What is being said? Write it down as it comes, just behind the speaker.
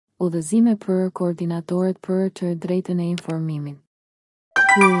Udhëzime për koordinatorët për të drejtën e informimit.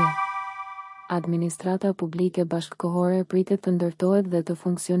 Hyrje. Administrata publike bashkëkohore pritet të ndërtohet dhe të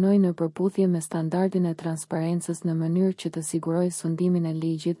funksionojë në përputhje me standardin e transparencës në mënyrë që të sigurojë sundimin e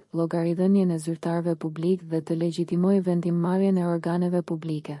ligjit, llogaridhënien e zyrtarëve publik dhe të legjitimojë vendimmarrjen e organeve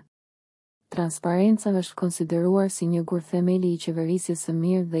publike. Transparenca është konsideruar si një gur themeli i qeverisjes së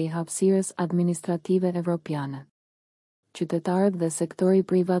mirë dhe i hapësirës administrative evropiane. Qytetarët dhe sektori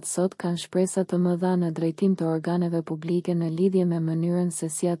privat sot kanë shpresa të mëdha në drejtim të organeve publike në lidhje me mënyrën se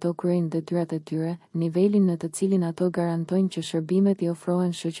si ato kryejnë detyrat e tyre, nivelin në të cilin ato garantojnë që shërbimet i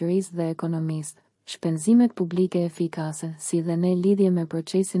ofrohen shoqërisë dhe ekonomisë, shpenzimet publike efikase, si dhe në lidhje me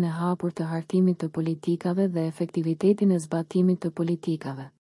procesin e hapur të hartimit të politikave dhe efektivitetin e zbatimit të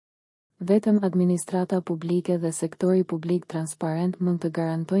politikave. Vetëm administrata publike dhe sektori publik transparent mund të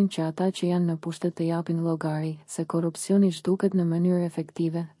garantojnë që ata që janë në pushtet të japin llogari, se korrupsioni zhduket në mënyrë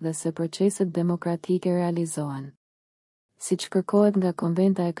efektive dhe se proceset demokratike realizohen. Siç kërkohet nga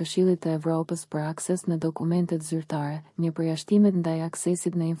Konventa e Këshillit të Evropës për akses në dokumentet zyrtare, një përjashtimet ndaj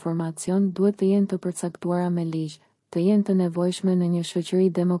aksesit në informacion duhet të jenë të përcaktuara me ligj, të jenë të nevojshme në një shoqëri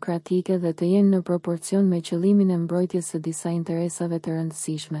demokratike dhe të jenë në proporcion me qëllimin e mbrojtjes së disa interesave të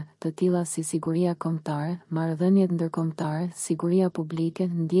rëndësishme, të tilla si siguria kombëtare, marrëdhëniet ndërkombëtare, siguria publike,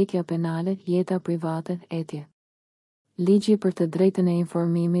 ndjekja penale, jeta private, etc. Ligji për të drejtën e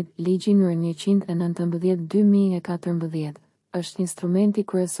informimit, ligji nr. 119/2014, është instrumenti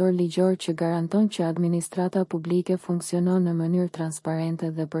kryesor ligjor që garanton që administrata publike funksionon në mënyrë transparente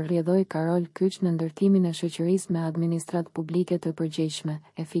dhe përrjedhoi ka rol kyç në ndërtimin e shoqërisë me administratë publike të përgjegjshme,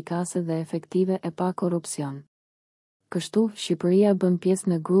 efikase dhe efektive e pa korrupsion. Kështu, Shqipëria bën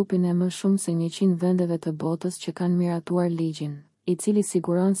pjesë në grupin e më shumë se 100 vendeve të botës që kanë miratuar ligjin, i cili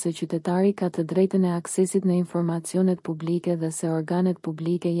siguron se qytetari ka të drejtën e aksesit në informacionet publike dhe se organet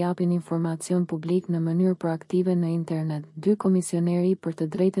publike japin informacion publik në mënyrë proaktive në internet. 2. Komisioneri për të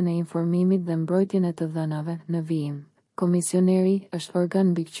drejtën e informimit dhe mbrojtjen e të dhënave, në vijim. Komisioneri është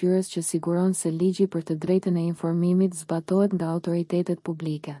organ mbikëqyrës që siguron se ligji për të drejtën e informimit zbatohet nga autoritetet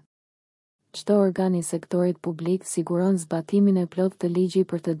publike. Çdo organ i sektorit publik siguron zbatimin e plotë të ligjit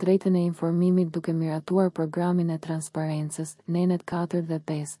për të drejtën e informimit duke miratuar programin e transparencës, nenet 4 dhe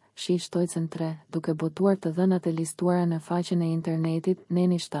 5, shi shtojcën 3, duke botuar të dhënat e listuara në faqen e internetit,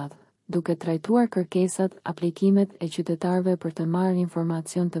 neni 7, duke trajtuar kërkesat, aplikimet e qytetarëve për të marrë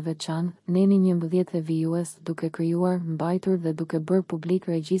informacion të veçantë, neni 11 e vijues, duke krijuar, mbajtur dhe duke bërë publik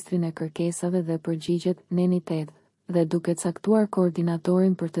regjistrin e kërkesave dhe përgjigjet, neni 8. Dhe duke caktuar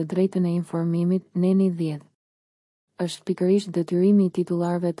koordinatorin për të drejtën e informimit, neni 10. Është pikërisht detyrimi i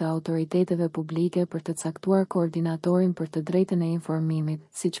titullarëve të autoriteteve publike për të caktuar koordinatorin për të drejtën e informimit,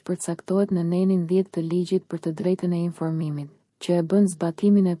 siç përcaktohet në nenin 10 të ligjit për të drejtën e informimit, që e bën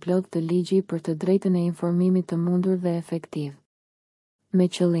zbatimin e plotë të ligjit për të drejtën e informimit të mundur dhe efektiv. Me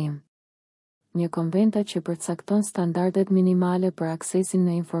qëllim. Një konventa që përcakton standardet minimale për aksesin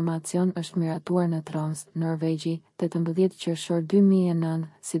në informacion është miratuar në Tromsø, Norvegji, 18 qershor 2009,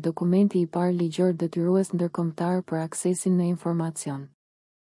 si dokumenti i parë ligjor detyrues ndërkombëtar për aksesin në informacion.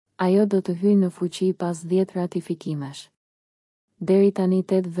 Ajo do të hyjë në fuqi pas 10 ratifikimesh. Deri tani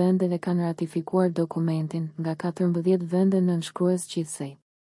 8 vende kanë ratifikuar dokumentin, nga 14 vende nënshkrues gjithsej.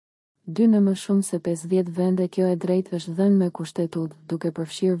 2 në më shumë se 50 vende kjo e drejtë është dhënë me kushtetut, duke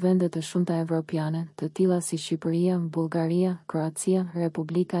përfshirë vende të shumta evropiane, të tilla si Shqipëria, Bullgaria, Kroacia,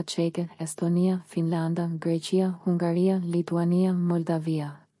 Republika Çeke, Estonia, Finlanda, Greqia, Hungaria, Lituania,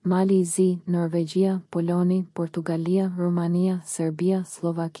 Moldavia, Mali i Zi, Norvegjia, Poloni, Portugalia, Rumania, Serbia,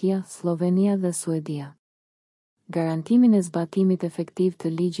 Slovakia, Slovenia dhe Suedia. Garantimin e zbatimit efektiv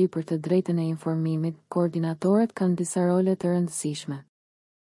të ligjit për të drejtën e informimit, koordinatorët kanë disa role të rëndësishme.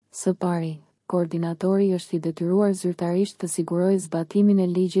 Së pari, koordinatori është i detyruar zyrtarisht të sigurojë zbatimin e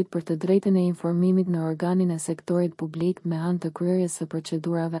ligjit për të drejtën e informimit në organin e sektorit publik me anë të kryerjes së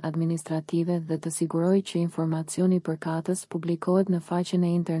procedurave administrative dhe të sigurojë që informacioni përkatës publikohet në faqen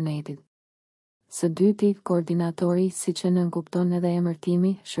e internetit. Së dyti, koordinatori, siç e nënkupton edhe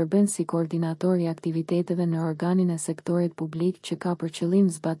emërtimi, shërben si koordinator i aktiviteteve në organin e sektorit publik që ka për qëllim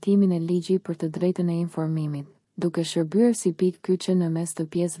zbatimin e ligjit për të drejtën e informimit, duke shërbyer si pikë kyçe në mes të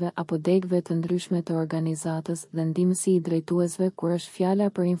pjesëve apo degëve të ndryshme të organizatës dhe ndihmësi i drejtuesve kur është fjala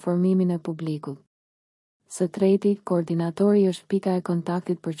për informimin e publikut. Së treti, koordinatori është pika e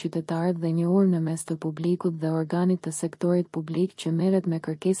kontaktit për qytetarët dhe një urë në mes të publikut dhe organit të sektorit publik që merret me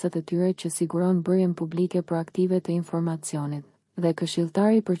kërkesat e tyre që siguron bërjen publike proaktive të informacionit, dhe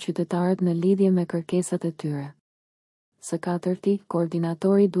këshilltari për qytetarët në lidhje me kërkesat e tyre. Së katërti,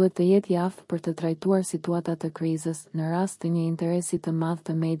 koordinatori duhet të jetë i aftë për të trajtuar situata të krizës, në rast të një interesi të madh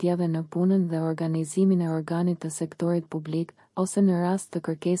të mediave në punën dhe organizimin e organit të sektorit publik, ose në rast të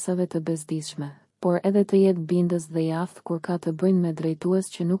kërkesave të bezdishme, por edhe të jetë bindës dhe i aftë kur ka të bëjnë me drejtues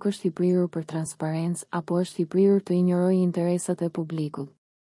që nuk është i prirur për transparencë apo është i prirur të injorojë interesat e publikut.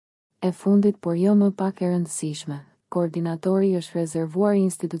 E fundit, por jo më pak e rëndësishme, koordinatori është rezervuar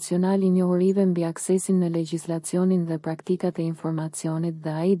institucional i njohurive mbi aksesin në legjislacionin dhe praktikat e informacionit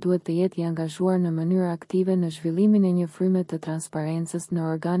dhe ai duhet të jetë i angazhuar në mënyrë aktive në zhvillimin e një fryme të transparencës në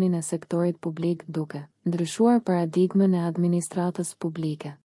organin e sektorit publik duke ndryshuar paradigmën e administratës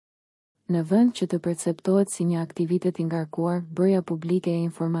publike. Në vend që të perceptohet si një aktivitet i ngarkuar, bërja publike e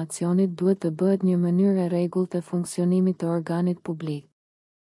informacionit duhet të bëhet një mënyrë e rregullt e funksionimit të organit publik.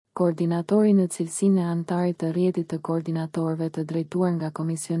 Koordinatori në cilësinë e antarit të rrjetit të koordinatorëve të drejtuar nga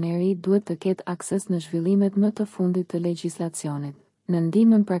komisioneri duhet të ketë akses në zhvillimet më të fundit të legjislacionit, në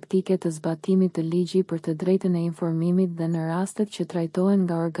ndihmën praktike të zbatimit të ligjit për të drejtën e informimit dhe në rastet që trajtohen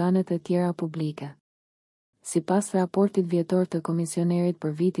nga organet e tjera publike. Sipas raportit vjetor të komisionerit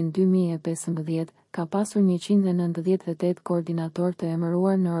për vitin 2015, ka pasur 198 koordinatorë të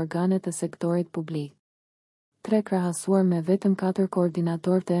emëruar në organet e sektorit publik. 3 krahasuar me vetëm 4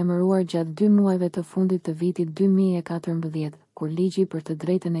 koordinatorë të emëruar gjatë 2 muajve të fundit të vitit 2014, kur ligji për të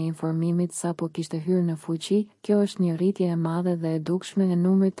drejtën e informimit sapo kishte hyrë në fuqi. Kjo është një rritje e madhe dhe e dukshme e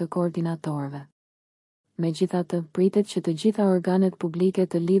numrit të koordinatorëve. Megjithatë, pritet që të gjitha organet publike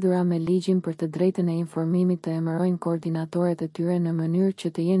të lidhura me ligjin për të drejtën e informimit të emërojnë koordinatorët e tyre në mënyrë që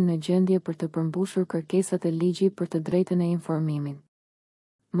të jenë në gjendje për të përmbushur kërkesat e ligjit për të drejtën e informimit.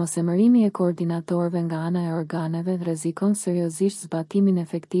 Mosemërimi e koordinatorëve nga ana e organeve rrezikon seriozisht zbatimin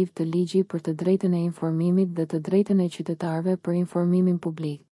efektiv të ligjit për të drejtën e informimit dhe të drejtën e qytetarëve për informimin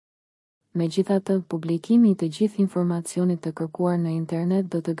publik. Megjithatë, publikimi i të gjithë informacionit të kërkuar në internet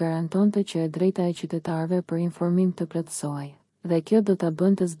do të garantonte që e drejta e qytetarëve për informim të plotësohej, dhe kjo do ta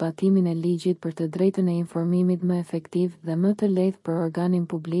bënte zbatimin e ligjit për të drejtën e informimit më efektiv dhe më të lehtë për organin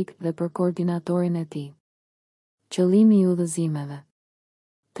publik dhe për koordinatorin e tij. Qëllimi i udhëzimeve.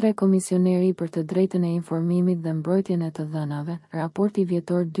 3 Komisioneri për të drejtën e informimit dhe mbrojtjen e të dhënave, raporti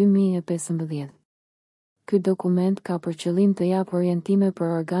vjetor 2015. Ky dokument ka për qëllim të japë orientime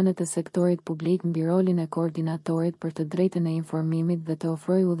për organet e sektorit publik mbi rolin e koordinatorit për të drejtën e informimit dhe të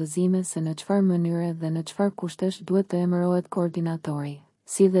ofrojë udhëzime se në çfarë mënyre dhe në çfarë kushtesh duhet të emërohet koordinatori,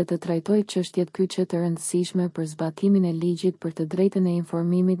 si dhe të trajtojë çështjet kyçe të rëndësishme për zbatimin e ligjit për të drejtën e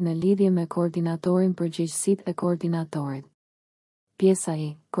informimit në lidhje me koordinatorin, përgjegjësitë e koordinatorit. Pjesa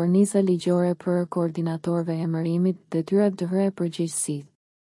I, korniza ligjore për koordinatorëve e emërimit, detyrat dyre e përgjegjësitë.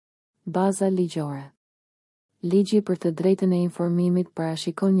 Baza ligjore. Ligji për të drejtën e informimit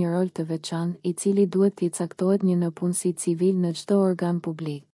parashikon një rol të veçantë i cili duhet t'i caktohet një në punësi civil në çdo organ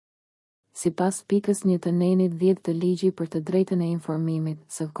publik. Sipas pikës 1 të nenit 10 të ligjit për të drejtën e informimit,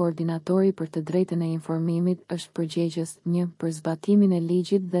 koordinatori për të drejtën e informimit është përgjegjës 1 për zbatimin e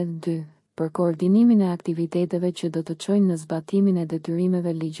ligjit dhe 2 për koordinimin e aktiviteteve që do të çojnë në zbatimin e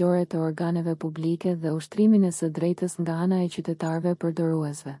detyrimeve ligjore të organeve publike dhe ushtrimin e së drejtës nga ana e qytetarëve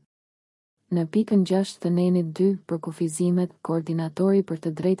përdoruesve. Në pikën 6 të nenit 2 për kufizimet, koordinatori për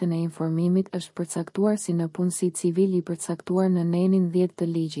të drejtën e informimit është përcaktuar si në punësi civil i përcaktuar në nenin 10 të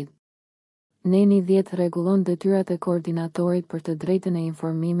ligjit. Neni 10 rregullon detyrat e koordinatorit për të drejtën e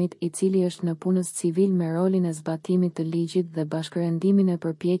informimit, i cili është në punës civil me rolin e zbatimit të ligjit dhe bashkërendimin e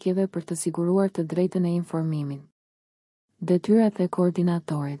përpjekjeve për të siguruar të drejtën e informimit. Detyrat e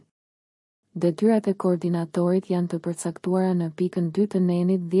koordinatorit. Detyrat e koordinatorit janë të përcaktuara në pikën 2 të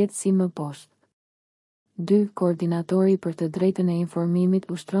nenit 10 si më poshtë. 2. Koordinatori për të drejtën e informimit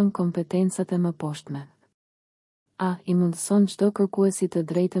ushtron kompetencat e mëposhtme. A. I mundëson çdo kërkuesi të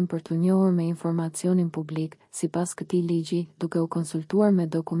drejtën për të njohur me informacionin publik, sipas këtij ligji, duke u konsultuar me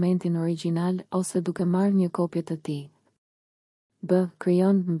dokumentin origjinal ose duke marrë një kopje të tij. B.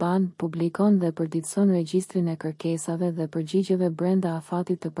 Krijon, mban, publikon dhe përditëson regjistrin e kërkesave dhe përgjigjeve brenda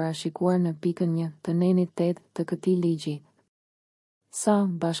afatit të parashikuar në pikën 1 të nenit 8 të këtij ligji. Sa.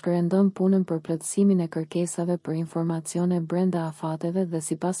 Bashkërendon punën për plotësimin e kërkesave për informacione brenda afateve dhe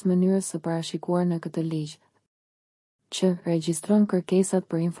sipas mënyrës së parashikuar në këtë ligj. Që regjistron kërkesat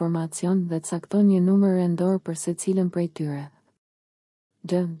për informacion dhe cakton një numër rendor për secilën prej tyre.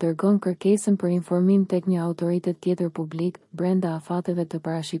 D. Dërgon kërkesën për informim tek një autoritet tjetër publik brenda afateve të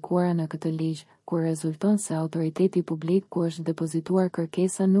parashikuara në këtë ligj, kur rezulton se autoriteti publik ku është depozituar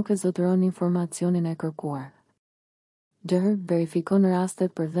kërkesa nuk e zotëron informacionin e kërkuar. D. Verifikon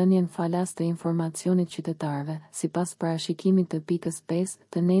rastet për dhënien falas të informacionit qytetarëve, sipas parashikimit të pikës 5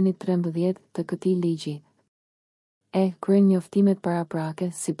 të nenit 13 të këtij ligji. Kryen njoftimet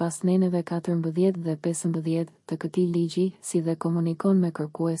paraprake sipas neneve 14 dhe 15 të këtij ligji, si dhe komunikon me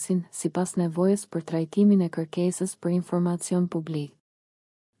kërkuesin sipas nevojës për trajtimin e kërkesës për informacion publik.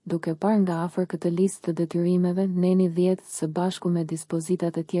 Duke parë nga afër këtë listë të detyrimeve, neni 10 së bashku me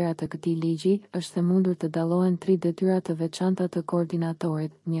dispozitat e tjera të këtij ligji, është e mundur të dallohen 3 detyra të veçanta të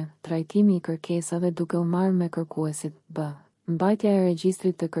koordinatorit: 1. Trajtimi i kërkesave duke u marrë me kërkuesit, b. Mbajtja e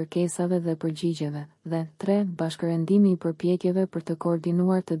regjistrit të kërkesave dhe përgjigjeve, dhe 3. Bashkërendimi i përpjekjeve për të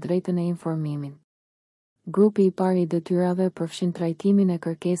koordinuar të drejtën e informimit. Grupi i parë i detyrave përfshin trajtimin e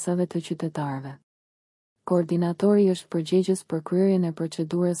kërkesave të qytetarëve. Koordinatori është përgjegjës për kryerjen e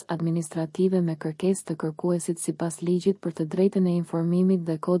procedurës administrative me kërkesë të kërkuesit sipas ligjit për të drejtën e informimit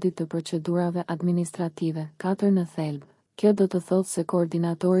dhe kodit të procedurave administrative, 4 në thelb. Kjo do të thotë se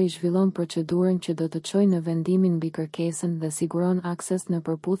koordinatori zhvillon procedurën që do të çojë në vendimin mbi kërkesën dhe siguron akses në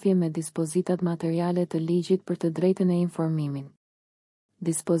përputhje me dispozitat materiale të ligjit për të drejtën e informimit.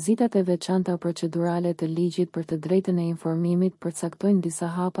 Dispozitat e veçanta procedurale të ligjit për të drejtën e informimit përcaktojnë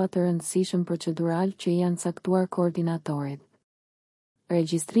disa hapa të rëndësishëm procedural që janë caktuar koordinatorit.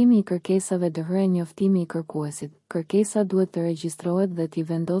 Regjistrimi i kërkesave dëhëre njoftimi i kërkuesit. Kërkesa duhet të regjistrohet dhe t'i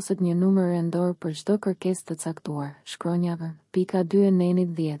vendoset një numër rendor për çdo kërkesë të caktuar. Shkronja pika 2 e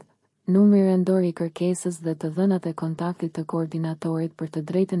nenit 10. Numri rendor i kërkesës dhe të dhënat e kontaktit të koordinatorit për të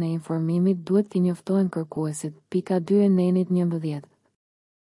drejtën e informimit duhet t'i njoftohen kërkuesit. Pika 2 e nenit 11.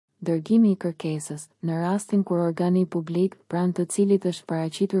 Dërgimi i kërkesës. Në rastin kur organi publik, pranë të cilit është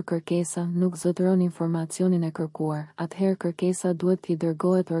paraqitur kërkesa, nuk zotëron informacionin e kërkuar, atëherë kërkesa duhet t'i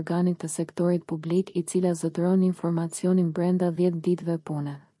dërgohet organit të sektorit publik i cila zotëron informacionin brenda 10 ditëve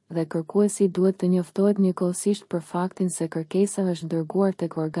pune, dhe kërkuesi duhet të njoftohet njëkohësisht për faktin se kërkesa është dërguar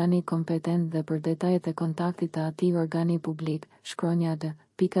tek organi kompetent dhe për detajet e kontaktit të atij organi publik. Shkronja d.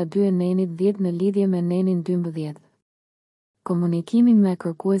 Pika 2 e nenit 10 në lidhje me nenin 12. Komunikimin me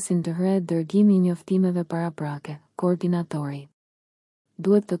kërkuesin dëhëre dërgimi i njoftimeve paraprake. Koordinatori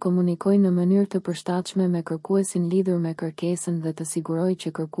duhet të komunikojë në mënyrë të përshtatshme me kërkuesin lidhur me kërkesën dhe të sigurojë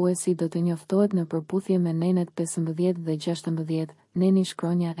që kërkuesi do të njoftohet në përputhje me nenet 15 dhe 16. Neni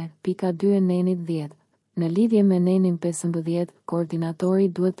shkronja e. Pika 2 e nenit 10. Në lidhje me nenin 15,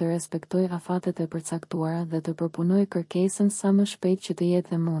 koordinatori duhet të respektojë afatet e përcaktuara dhe të përpunojë kërkesën sa më shpejt që të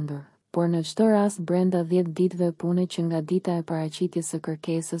jetë e mundur, por në çdo rast brenda 10 ditëve pune që nga dita e paraqitjes së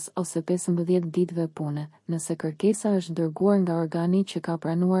kërkesës ose 15 ditëve pune, nëse kërkesa është dërguar nga organi që ka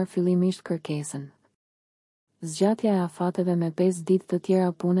pranuar fillimisht kërkesën. Zgjatja e afateve me 5 ditë të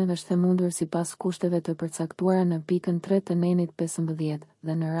tjera pune është e mundur sipas kushteve të përcaktuara në pikën 3 të nenit 15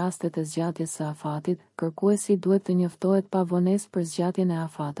 dhe në rastet e zgjatjes së afatit, kërkuesi duhet të njoftohet pa vonesë për zgjatjen e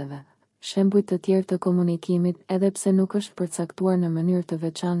afateve. Shembujt të tjerë të komunikimit, edhe pse nuk është përcaktuar në mënyrë të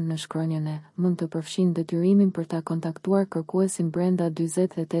veçantë në shkronjën e, mund të përfshin detyrimin për ta kontaktuar kërkuesin brenda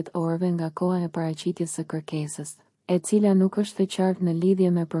 48 orëve nga koha e paraqitjes së kërkesës, e cila nuk është e qartë në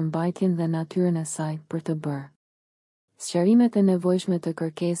lidhje me përmbajtjen dhe natyrën e saj, për të bërë sqarimet e nevojshme të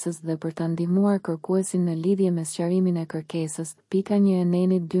kërkesës dhe për ta ndihmuar kërkuesin në lidhje me sqarimin e kërkesës. Pika 1 e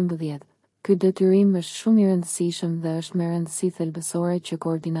nenit 12. Ky detyrim është shumë i rëndësishëm dhe është me rëndësi thelbësore që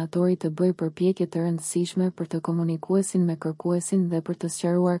koordinatori të bëjë përpjekje të rëndësishme për të komunikuesin me kërkuesin dhe për të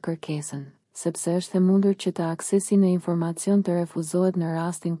sqaruar kërkesën, sepse është e mundur që të aksesi në informacion të refuzohet në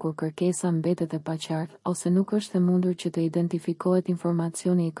rastin kur kërkesa mbetet e paqartë ose nuk është e mundur që të identifikohet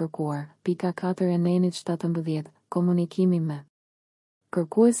informacioni i kërkuar. Pika 4 e nenit 17. Komunikimi me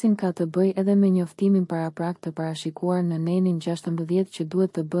kërkuesin ka të bëjë edhe me njoftimin paraprak të parashikuar në nenin 16 që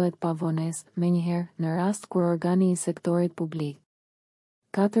duhet të bëhet pa vonesë, menjëherë, në rast kur organi i sektorit publik.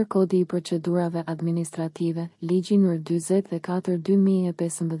 4. Kodi i procedurave administrative, ligji nr.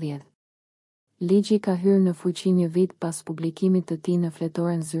 44/2015. Ligji ka hyrë në fuqi një vit pas publikimit të tij në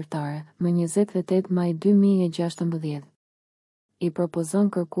fletoren zyrtare, më 28 maj 2016. I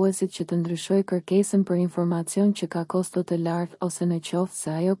propozon kërkuesit që të ndryshojë kërkesën për informacion që ka kosto të lartë ose në qoftë se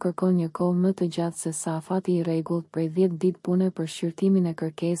ajo kërkon një kohë më të gjatë se sa afati i rregullt prej 10 ditë pune për shqyrtimin e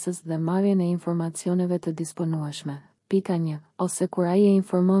kërkesës dhe marrjen e informacioneve të disponueshme. Pika 1. Ose kur ai e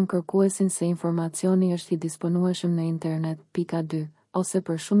informon kërkuesin se informacioni është i disponueshëm në internet. Pika 2. Ose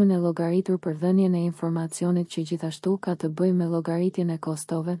për shumën e llogaritur për dhënien e informacionit që gjithashtu ka të bëjë me llogaritjen e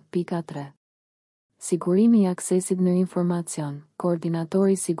kostove. Pika 3. Sigurimi i aksesit në informacion.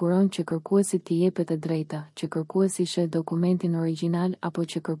 Koordinatori siguron që kërkuesit i jepet e drejta, që kërkuesi sheh dokumentin origjinal apo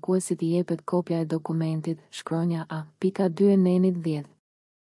që kërkuesit i jepet kopja e dokumentit. Shkronja A. Pika 2 e nenit 10.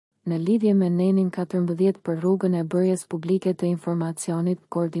 Në lidhje me nenin 14 për rrugën e bërjes publike të informacionit,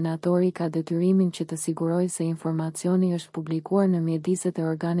 koordinatori ka detyrimin që të sigurojë se informacioni është publikuar në mjediset e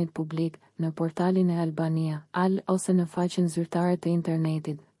organit publik, në portalin e Albania, ose në faqen zyrtare të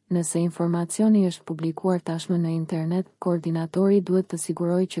internetit. Nëse informacioni është publikuar tashmë në internet, koordinatori duhet të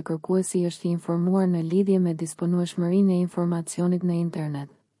sigurojë që kërkuesi është i informuar në lidhje me disponueshmërinë e informacionit në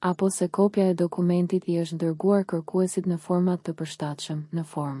internet, apo se kopja e dokumentit i është dërguar kërkuesit në format të përshtatshëm, në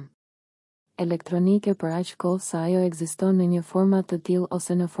formë elektronike për aq kohë sa ajo ekziston në një format të tillë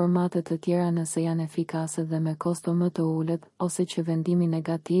ose në formate të tjera nëse janë efikase dhe me kosto më të ulët, ose që vendimi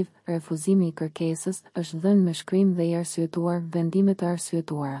negativ, refuzimi i kërkesës, është dhënë me shkrim dhe i arsyetuar, vendimet të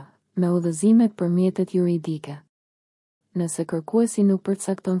arsyetuara, me udhëzimet për mjetet juridike. Nëse kërkuesi nuk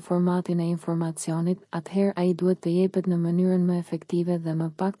përcakton formatin e informacionit, atëherë ai duhet të jepet në mënyrën më efektive dhe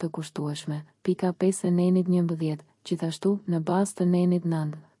më pak të kushtueshme. 5 e nenit 11, gjithashtu, në bazë të nenit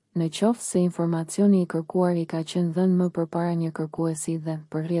 9. Në qoftë se informacioni i kërkuar i ka qenë dhënë më përpara një kërkuesi dhe,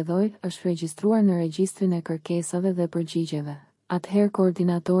 për rrjedhoj, është regjistruar në regjistrin e kërkesave dhe përgjigjeve, atëherë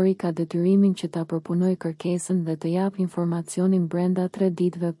koordinatori ka detyrimin që ta përpunojë kërkesën dhe të japë informacionin brenda 3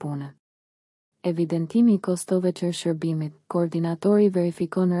 ditëve pune. Evidentimi i kostove të shërbimit. Koordinatori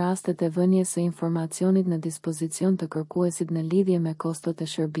verifikon rastet e vënies së informacionit në dispozicion të kërkuesit në lidhje me kostot e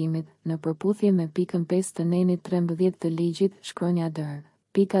shërbimit, në përputhje me pikën 5 të nenit 13 të ligjit, shkronja dër.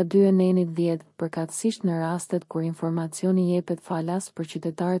 Pika 2 e nenit 10, përkatësisht në rastet kur informacioni jepet falas për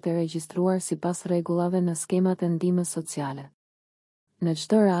qytetarët e regjistruar sipas rregullave në skemat e ndihmës sociale. Në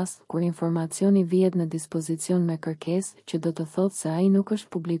çdo rast, kur informacioni vihet në dispozicion me kërkesë, që do të thotë se ai nuk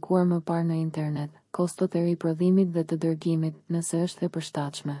është publikuar më parë në internet, kostot e riprodhimit dhe të dërgimit, nëse është e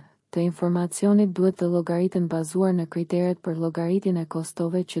përshtatshme, të informacionit duhet të llogariten bazuar në kriteret për llogaritjen e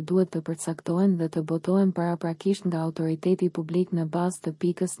kostove që duhet të përcaktohen dhe të botohen paraprakisht nga autoriteti publik në bazë të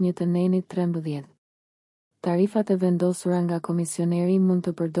pikës 1 të nenit 13. Tarifat e vendosura nga komisioneri mund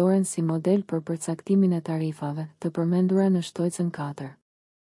të përdoren si model për përcaktimin e tarifave, të përmendura në shtojcën 4.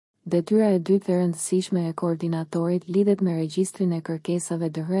 Detyra e dytë e rëndësishme e koordinatorit lidhet me regjistrin e kërkesave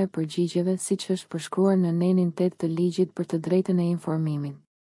dërre e përgjigjeve siç është përshkruar në nenin 8 të ligjit për të drejtën e informimit.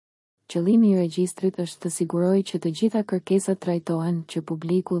 Qëllimi i regjistrit është të sigurojë që të gjitha kërkesat trajtohen, që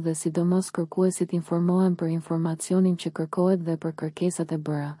publiku dhe sidomos kërkuesit informohen për informacionin që kërkohet dhe për kërkesat e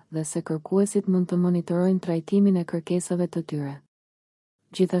bëra, dhe se kërkuesit mund të monitorojnë trajtimin e kërkesave të tyre.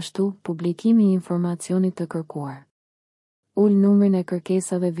 Gjithashtu, publikimi i informacionit të kërkuar ul numrin e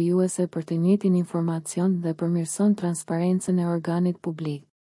kërkesave vijuese për të njëjtin informacion dhe përmirëson transparencën e organit publik.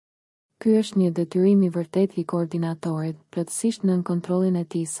 Ky është një detyrim i vërtetë i koordinatorit, plotësisht nën kontrollin e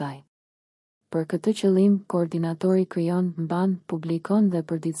tij saj. Për këtë qëllim, koordinatori krijon, mban, publikon dhe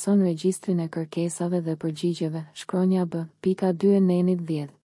përditëson regjistrin e kërkesave dhe përgjigjeve, shkronja B, pika 2 e nenit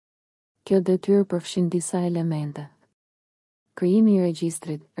 10. Kjo detyrë përfshin disa elemente. Krijimi i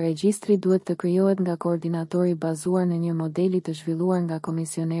regjistrit. Regjistri duhet të krijohet nga koordinatori bazuar në një modeli të zhvilluar nga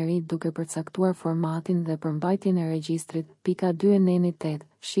komisioneri duke përcaktuar formatin dhe përmbajtjen e regjistrit, pika 2 e nenit 8,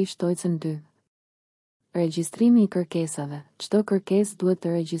 shi shtojcën 2. Regjistrimi i kërkesave. Çdo kërkesë duhet të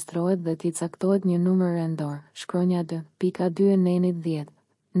regjistrohet dhe t'i caktohet një numër rendor, shkronja D, pika 2 e nenit 10.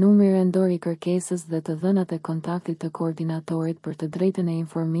 Numri rendor i kërkesës dhe të dhënat e kontaktit të koordinatorit për të drejtën e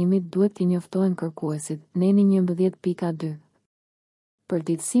informimit duhet t'i njoftohen kërkuesit, neni 11.2.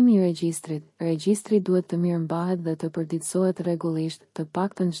 Përditësimi i regjistrit. Regjistri duhet të mirëmbahet dhe të përditësohet rregullisht, të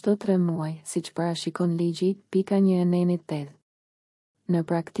paktën çdo 3 muaj, siç parashikon ligji, pika 1 e nenit 8. Në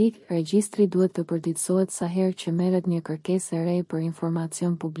praktik, regjistri duhet të përditësohet sa herë që merret një kërkesë e re për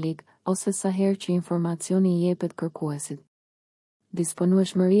informacion publik, ose sa herë që informacioni i jepet kërkuesit.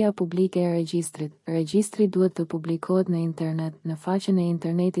 Disponueshmëria publike e regjistrit. Regjistri duhet të publikohet në internet, në faqen e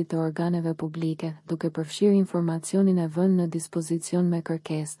internetit të organeve publike, duke përfshirë informacionin e vënë në dispozicion me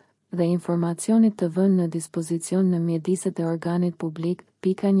kërkesë, dhe informacionit të vënë në dispozicion në mjediset e organit publik,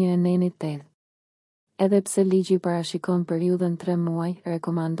 pika 1 e nenit 8. Edhe pse ligji parashikon periudhën 3 muaj,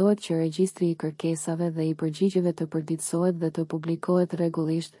 rekomandohet që regjistri i kërkesave dhe i përgjigjeve të përditësohet dhe të publikohet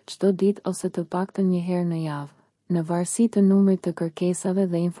rregullisht, çdo ditë ose të paktën një herë në javë, në varësi të numrit të kërkesave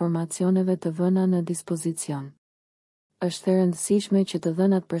dhe informacioneve të vëna në dispozicion. Është e rëndësishme që të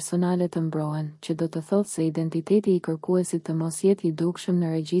dhënat personale të mbrohen, që do të thotë se identiteti i kërkuesit të mos jetë i dukshëm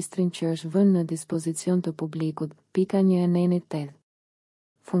në regjistrin që është vënë në dispozicion të publikut, pika 1 e nenit 8.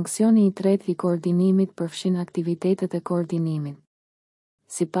 Funksioni i tretë i koordinimit përfshin aktivitetet e koordinimit.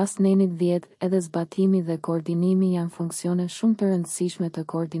 Sipas nenit 10, edhe zbatimi dhe koordinimi janë funksione shumë të rëndësishme të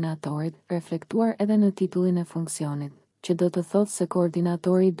koordinatorit, reflektuar edhe në titullin e funksionit. që do të thotë se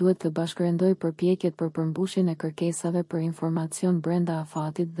koordinatori duhet të bashkërendojë përpjekjet për përmbushjen e kërkesave për informacion brenda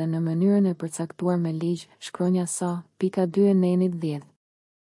afatit dhe në mënyrën e përcaktuar me ligj, shkronja sa, pika 2 e nenit 10.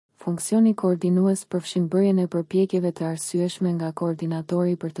 Funksioni koordinues përfshin bërjen e përpjekjeve të arsyeshme nga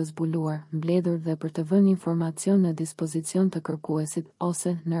koordinatori për të zbuluar, mbledhur dhe për të vënë informacion në dispozicion të kërkuesit,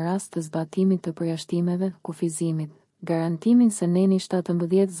 ose, në rast të zbatimit të përjashtimeve, kufizimit, garantimin se neni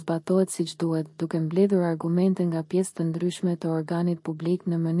 17 zbatohet siç duhet, duke mbledhur argumente nga pjesë të ndryshme të organit publik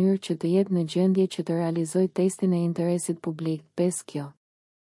në mënyrë që të jetë në gjendje që të realizojë testin e interesit publik. 5 kjo.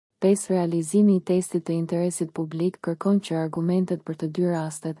 5. Realizimi i testit të interesit publik kërkon që argumentet për të dy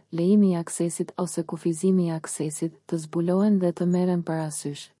rastet, lejimi i aksesit ose kufizimi i aksesit, të zbulohen dhe të merren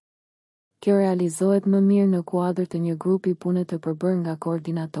parasysh. Kjo realizohet më mirë në kuadër të një grupi pune të përbërë nga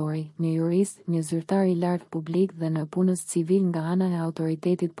koordinatori, një jurist, një zyrtar i lartë publik dhe në punës civil nga ana e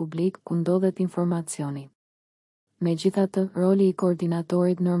autoritetit publik ku ndodhet informacioni. Megjithatë, roli i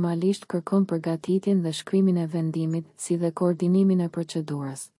koordinatorit normalisht kërkon përgatitjen dhe shkrimin e vendimit, si dhe koordinimin e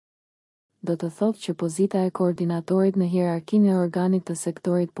procedurës. Do të thotë që pozita e koordinatorit në hierarkinë e organit të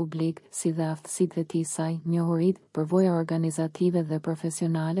sektorit publik, si dhe aftësitë e tij saj, njohuritë, përvoja organizative dhe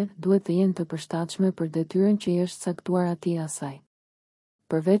profesionale, duhet të jenë të përshtatshme për detyrën që i është caktuar atij asaj.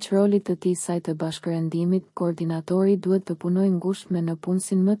 Përveç rolit të tij saj të bashkërendimit, koordinatori duhet të punojë ngushtë në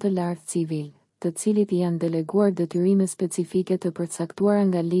punësin më të lartë civil, të cilit i janë deleguar detyrime specifike të përcaktuara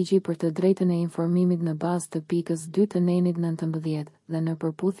nga ligji për të drejtën e informimit në bazë të pikës 2 të nenit 19 dhe në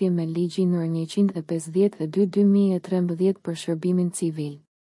përputhje me ligjin nr. 152/2013 për shërbimin civil.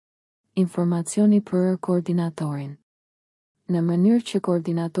 Informacioni për koordinatorin. Në mënyrë që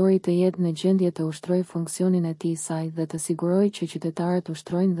koordinatori të jetë në gjendje të ushtrojë funksionin e tij saj dhe të sigurojë që qytetarët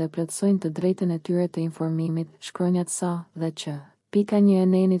ushtrojnë dhe plotësojnë të drejtën e tyre të informimit, shkronjat sa dhe që. Pika 1 e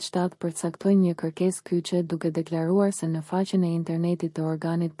nenit 7 përcaktojnë një kërkesë kyçe duke deklaruar se në faqen e internetit të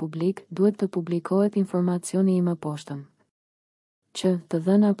organit publik duhet të publikohet informacioni i mëposhtëm. Që të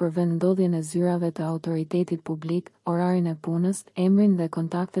dhëna për vendndodhjen e zyrave të autoritetit publik, orarin e punës, emrin dhe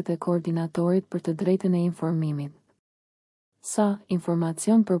kontaktet e koordinatorit për të drejtën e informimit. Sa,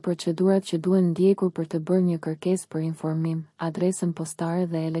 informacion për procedurat që duhen ndjekur për të bërë një kërkesë për informim, adresën postare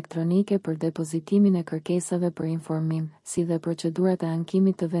dhe elektronike për depozitimin e kërkesave për informim, si dhe procedurat e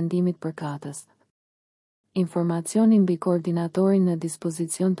ankimit të vendimit përkatës. Informacioni mbi koordinatorin në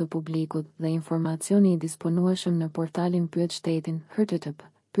dispozicion të publikut dhe informacioni i disponueshëm në portalin Pyet Shtetin, http.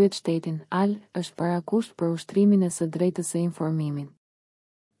 Pyet Shtetin, al, është parakusht për ushtrimin e së drejtës së informimit.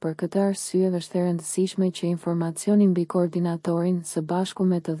 Për këtë arsye është e rëndësishme që informacioni mbi koordinatorin së bashku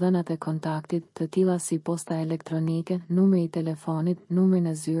me të dhënat e kontaktit, të tilla si posta elektronike, numri i telefonit, numrin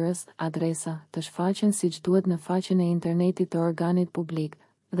e zyrës, adresa, të shfaqen siç duhet në faqen e internetit të organit publik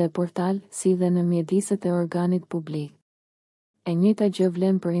dhe portal, si dhe në mjediset e organit publik. E njëjta gjë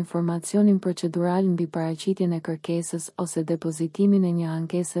vlen për informacionin procedural mbi paraqitjen e kërkesës ose depozitimin e një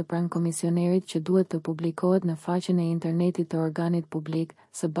ankese pranë komisionerit që duhet të publikohet në faqen e internetit të organit publik,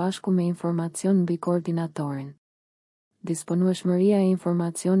 së bashku me informacion mbi koordinatorin. Disponueshmëria e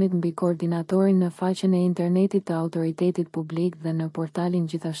informacionit mbi koordinatorin në faqen e internetit të autoritetit publik dhe në portalin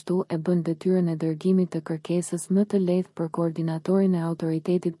gjithashtu e bën detyrën e dërgimit të kërkesës më të lehtë për koordinatorin e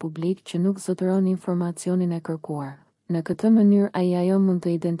autoritetit publik që nuk zotëron informacionin e kërkuar. Në këtë mënyrë ajo mund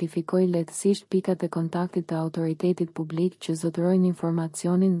të identifikojë lehtësisht pikat e kontaktit të autoritetit publik që zotërojnë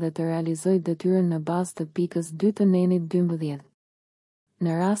informacionin dhe të realizojë detyrën në bazë të pikës 2 të nenit 12.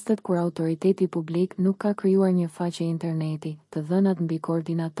 Në rastet kur autoriteti publik nuk ka krijuar një faqe interneti, të dhënat mbi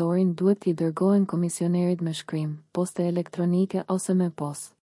koordinatorin duhet t'i dërgohen komisionerit me shkrim, poste elektronike ose me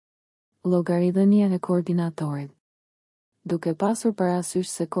postë. Llogaridhënia e koordinatorit. Duke pasur parasysh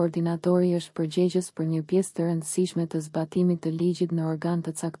se koordinatori është përgjegjës për një pjesë të rëndësishme të zbatimit të ligjit në organ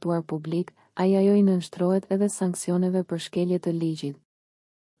të caktuar publik, ajo i nënshtrohet edhe sanksioneve për shkelje të ligjit.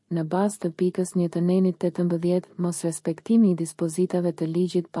 Në bazë të pikës 1 të nenit 18, mos respektimi i dispozitave të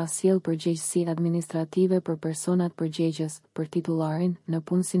ligjit pas sjell përgjegjësi administrative për personat përgjegjës, për titullarin, në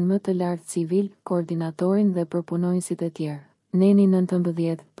punësin më të lartë civil, koordinatorin dhe për punonjësit e tjerë. Neni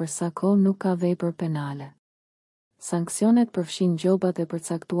 19, për sa kohë nuk ka vepër penale. Sanksionet përfshin gjobat e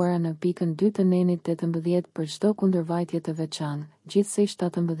përcaktuara në pikën 2 të nenit 18 për çdo kundërvajtje të veçantë, gjithsej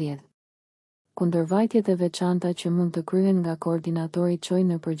 17. Kundërvajtjet e veçanta që mund të kryhen nga koordinatori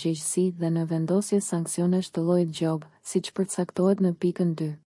çojnë në përgjegjësi dhe në vendosje sanksionesh të llojit gjob, siç përcaktohet në pikën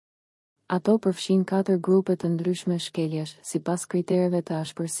 2. Ato përfshin 4 grupe të ndryshme shkeljesh, sipas kritereve të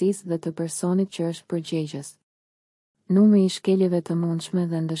ashpërsisë dhe të personit që është përgjegjës. Numri i shkeljeve të mundshme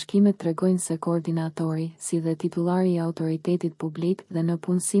dhe ndëshkimet tregojnë se koordinatori, si dhe titullari i autoritetit publik dhe në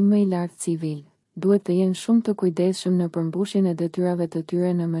punësim më i lartë civil, duhet të jenë shumë të kujdesshëm në përmbushjen e detyrave të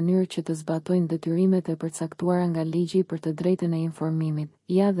tyre në mënyrë që të zbatojnë detyrimet e përcaktuara nga ligji për të drejtën e informimit,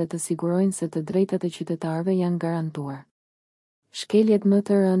 ja dhe të sigurojnë se të drejtat e qytetarëve janë garantuar. Shkeljet më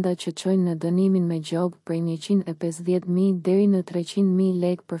të rënda që çojnë në dënimin me gjobë prej 150.000 deri në 300.000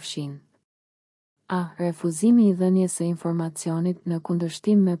 lekë përfshin: A. Refuzimi i dhënies së informacionit në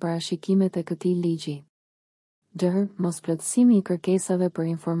kundërshtim me parashikimet e këtij ligji. D. Mosplotësimi i kërkesave për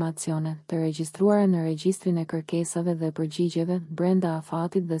informacione, të regjistruara në regjistrin e kërkesave dhe përgjigjeve brenda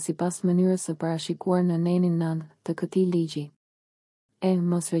afatit dhe sipas mënyrës së parashikuar në nenin 9 të këtij ligji. E.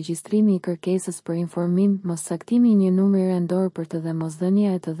 Mosregjistrimi i kërkesës për informim, moscaktimi i një numri rendor për të dhe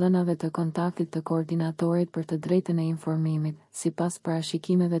mosdhënia e të dhënave të kontaktit të koordinatorit për të drejtën e informimit, sipas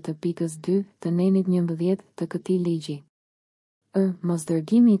parashikimeve të pikës 2 të nenit 11 të këtij ligji.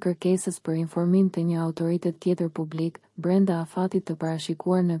 Mosdërgimi i kërkesës për informim të një autoritet tjetër publik brenda afatit të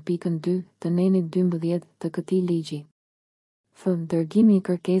parashikuar në pikën 2 të nenit 12 të këtij ligji. F. Dërgimi i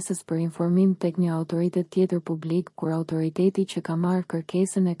kërkesës për informim tek një autoritet tjetër publik kur autoriteti që ka marrë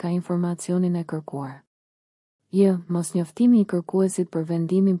kërkesën e ka informacionin e kërkuar. J. Mosnjoftimi i kërkuesit për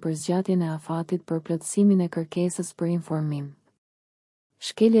vendimin për zgjatjen e afatit për plotësimin e kërkesës për informim.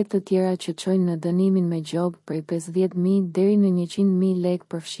 Shkeljet të tjera që çojnë në dënimin me gjobë prej 50.000 deri në 100.000 lekë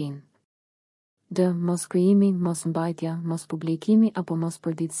përfshin: D. Moskrijimi, mosmbajtja, mospublikimi apo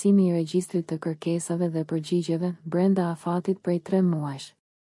mospërditësimi i regjistrit të kërkesave dhe përgjigjeve brenda afatit prej 3 muajsh.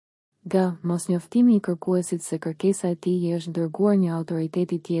 G. Mosnjoftimi i kërkuesit se kërkesa e tij është dërguar një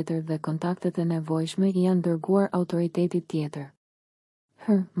autoriteti tjetër dhe kontaktet e nevojshme janë dërguar autoritetit tjetër.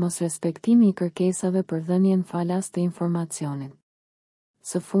 H. Mosrespektimi i kërkesave për dhënien falas të informacionit.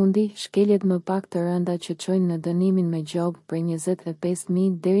 Së fundi, shkeljet më pak të rënda që çojnë në dënimin me gjobë prej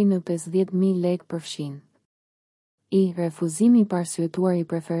 25.000 deri në 50.000 lekë përfshin: I. Refuzimi i parsyetuar i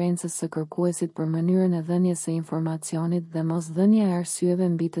preferencës së kërkuesit për mënyrën e dhënies së informacionit dhe mosdhënia e arsyeve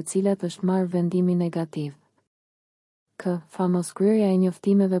mbi të cilat është marrë vendimi negativ. K. Famoskryerja e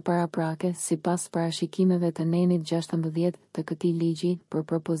njoftimeve paraprake sipas parashikimeve të nenit 16 të këtij ligji për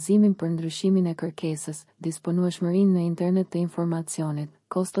propozimin për ndryshimin e kërkesës, disponueshmërinë në internet të informacionit,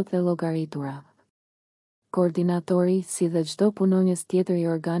 kostot dhe llogaritura. Koordinatori, si dhe çdo punonjës tjetër i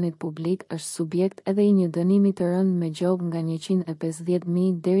organit publik, është subjekt edhe i një dënimi të rënd me gjobë nga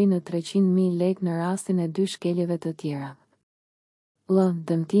 150.000 deri në 300.000 lekë në rastin e 2 shkeljeve të tjera. L.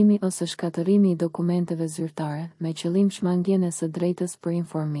 Dëmtimi ose shkatërimi i dokumenteve zyrtare me qëllim shmangjen e së drejtës për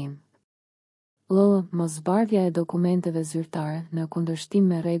informim. L. Mosbardhja e dokumenteve zyrtare në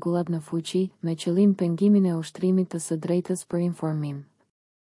kundërshtim me rregullat në fuqi me qëllim pengimin e ushtrimit të së drejtës për informim.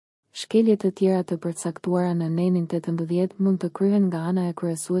 Shkelje të tjera të përcaktuara në nenin 18 mund të kryhen nga ana e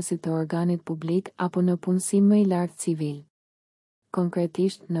kryesuesit të organit publik apo në punësi më i lartë civil.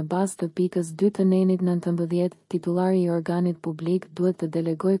 Konkretisht, në bazë të pikës 2 të nenit 19, titullari i organit publik duhet të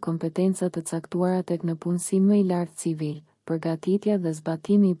delegojë kompetenca të caktuara tek në punësi më i lartë civil, përgatitja dhe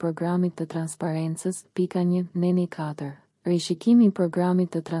zbatimi i programit të transparencës, pika 1, neni 4, rishikimi i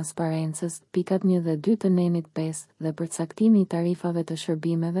programit të transparencës, pikat 1 dhe 2 të nenit 5, dhe përcaktimi i tarifave të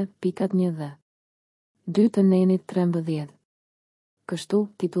shërbimeve, pikat 1 dhe 2 të nenit 13. Kështu,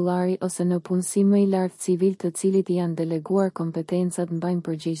 titullari ose në punësi më i lartë civil të cilit janë deleguar kompetencat mbajnë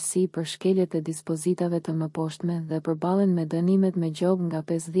përgjegjësi për shkeljet e dispozitave të mëposhtme dhe përballen me dënimet me gjobë nga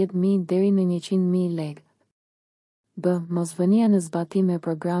 50.000 deri në 100.000 lekë. B. Mosvënia në zbatim e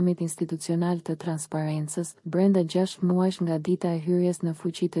programit institucional të transparencës brenda 6 muajsh nga dita e hyrjes në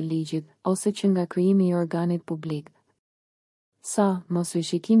fuqi të ligjit, ose që nga krijimi i organit publik. Sa.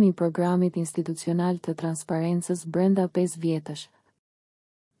 Mosrishikimi i programit institucional të transparencës brenda 5 vjetësh.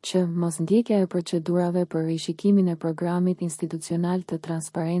 Që. Mosndjekja e procedurave për rishikimin e programit institucional të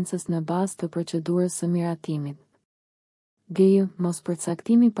transparencës në bazë të procedurës së miratimit. G. Mos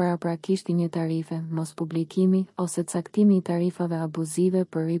përcaktimi paraprakisht i një tarife, mos publikimi ose caktimi i tarifave abuzive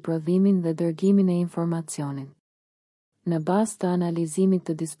për riprodhimin dhe dërgimin e informacionit. Në bazë të analizimit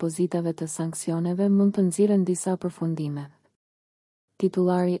të dispozitave të sanksioneve mund të nxirren disa përfundime.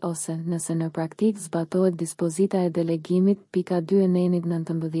 Titullari ose, nëse në praktik zbatohet dispozita e delegimit, pika 2 e nenit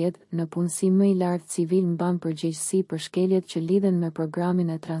 19, në punësi më i lartë civil mban përgjegjësi për shkeljet që lidhen me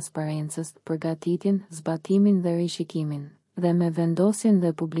programin e transparencës, përgatitjen, zbatimin dhe rishikimin, dhe me vendosjen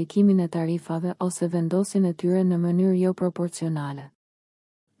dhe publikimin e tarifave ose vendosjen e tyre në mënyrë jo proporcionale.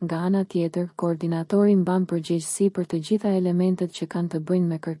 Nga ana tjetër, koordinatori mban përgjegjësi për të gjitha elementet që kanë të bëjnë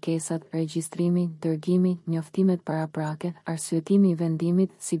me kërkesat, regjistrimi, dërgimi, njoftimet paraprake, arsyetimi i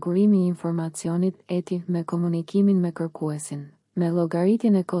vendimit, sigurimi i informacionit, me komunikimin me kërkuesin, me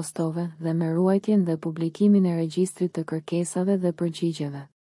llogaritjen e kostove dhe me ruajtjen dhe publikimin e regjistrit të kërkesave dhe përgjigjeve.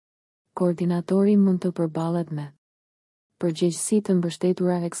 Koordinatori mund të përballet me përgjegjësi të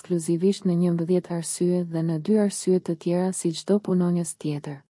mbështetura ekskluzivisht në 11 arsye dhe në 2 arsye të tjera si çdo punonjës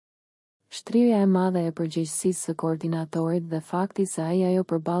tjetër. Shtrirja e madhe e përgjegjësisë së koordinatorit dhe fakti se ajo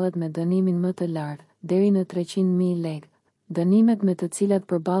përballet me dënimin më të lartë, deri në 300.000 lekë. Dënimet me të cilat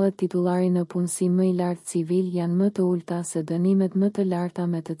përballet titullari në punësi më i lartë civil janë më të ulta se dënimet më të larta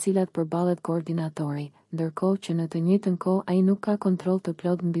me të cilat përballet koordinatori, ndërkohë që në të njëjtën kohë ai nuk ka kontroll të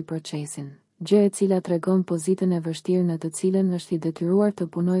plotë mbi procesin. Gjë e cila tregon pozitën e vështirë në të cilën është i detyruar të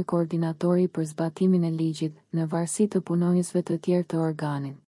punojë koordinatori për zbatimin e ligjit, në varësi të punonjësve të tjerë të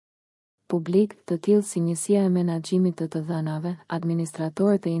organin publik, të tillë si njësia e menaxhimit të dhënave,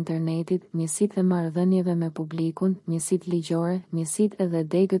 administratorët e internetit, njësitë e marrëdhënieve me publikun, njësitë ligjore, njësitë edhe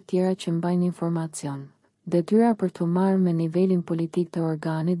degët tjera që mbajnë informacion. Detyra për të marrë me nivelin politik të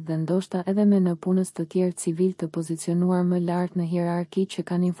organit dhe ndoshta edhe me në punës të tjerë civil të pozicionuar më lart në hierarki që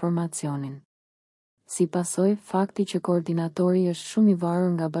kanë informacionin. Si pasojë, fakti që koordinatori është shumë i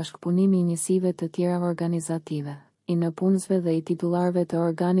varur nga bashkëpunimi i njësive të tjera organizative, i në punësve dhe i titullarëve të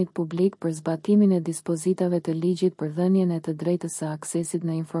organit publik për zbatimin e dispozitave të ligjit për dhënien e të drejtës së aksesit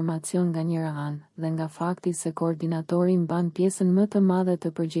në informacion nga njëra anë, dhe nga fakti se koordinatori mban pjesën më të madhe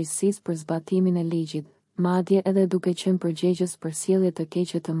të përgjegjësisë për zbatimin e ligjit, madje edhe duke qenë përgjegjës për sjellje të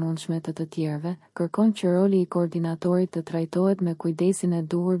keqe të mundshme të tjerëve, kërkon që roli i koordinatorit të trajtohet me kujdesin e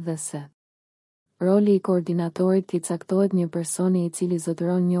duhur dhe se roli i koordinatorit t'i caktohet një personi i cili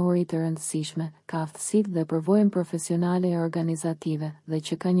zotëron njohuri të rëndësishme, ka aftësitë dhe përvojën profesionale e organizative dhe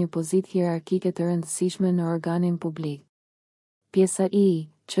që ka një pozitë hierarkike të rëndësishme në organin publik. Pjesa I,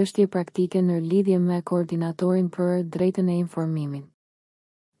 çështje praktike në lidhje me koordinatorin për drejtën e informimit.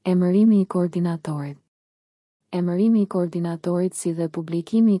 Emërimi i koordinatorit. Emërimi i koordinatorit si dhe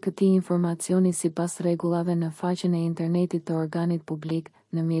publikimi i këtij informacioni sipas rregullave në faqen e internetit të organit publik,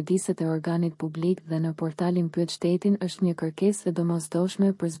 në mjediset e organit publik dhe në portalin Pushtetin është një kërkesë e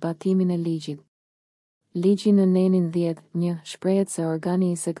domosdoshme për zbatimin e ligjit. Ligji në nenin 10.1 shprehet se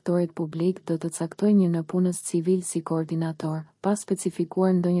organi i sektorit publik do të caktojë një në punës civil si koordinator, pa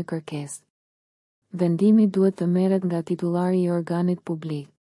specifikuar ndonjë kërkesë. Vendimi duhet të merret nga titullari i organit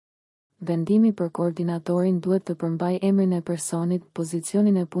publik. Vendimi për koordinatorin duhet të përmbajë emrin e personit,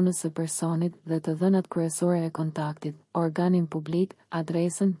 pozicionin e punës së personit dhe të dhënat kryesore e kontaktit, organin publik,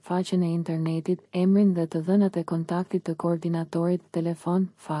 adresën, faqen e internetit, emrin dhe të dhënat e kontaktit të koordinatorit, telefon,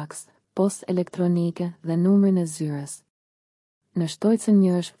 faks, postë elektronike dhe numrin e zyrës. Në shtojcën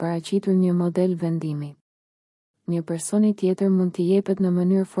 1 është paraqitur një model vendimi. Një personi tjetër mund t'i jepet në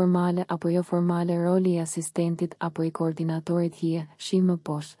mënyrë formale apo jo formale roli i asistentit apo i koordinatorit shi më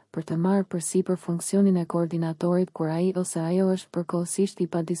poshtë, për të marrë përsipër funksionin e koordinatorit kur ai ose ajo është përkohësisht i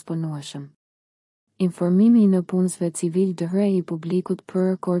padisponueshëm. Informimi në punësve civil dëhrej i publikut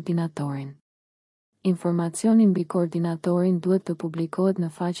për koordinatorin. Informacioni mbi koordinatorin duhet të publikohet në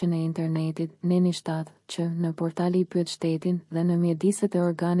faqen e internetit, neni 7, që në portali i Pushtetin dhe në mjediset e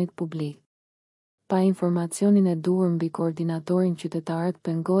organit publik. Pa informacionin e duhur mbi koordinatorin qytetarët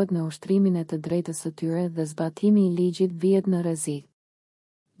pengohet në ushtrimin e të drejtës së tyre dhe zbatimi i ligjit vihet në rrezik.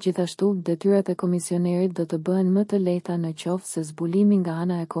 Gjithashtu, detyrat e komisionerit do të bëhen më të lehta në qoftë se zbulimi nga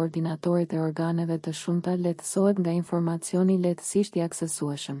ana e koordinatorit e organeve të shumta lehtësohet nga informacioni lehtësisht i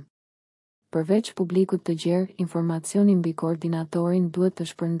aksesueshëm. Përveç publikut të gjerë, informacioni mbi koordinatorin duhet të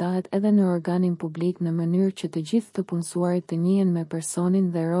shpërndahet edhe në organin publik në mënyrë që të gjithë të punësuarit të njihen me personin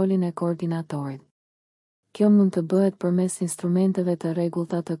dhe rolin e koordinatorit. Kjo mund të bëhet përmes instrumenteve të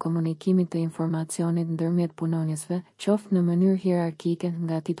rregullta të komunikimit të informacionit ndërmjet punonjësve, qoftë në mënyrë hierarkike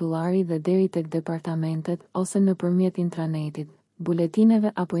nga titullari dhe deri tek departamentet ose nëpërmjet intranetit,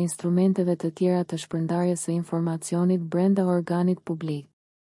 buletineve apo instrumenteve të tjera të shpërndarjes së informacionit brenda organit publik.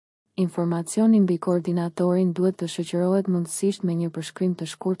 Informacioni mbi koordinatorin duhet të shoqërohet mundësisht me një përshkrim të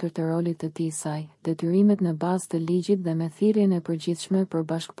shkurtër të rolit të tij saj, detyrimet në bazë të ligjit dhe me thirrjen e përgjithshme për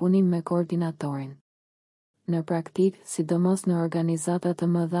bashkëpunim me koordinatorin. Në praktik, sidomos në organizata të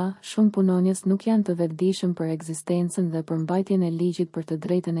mëdha, shumë punonjës nuk janë të vetëdijshëm për ekzistencën dhe përmbajtjen e ligjit për të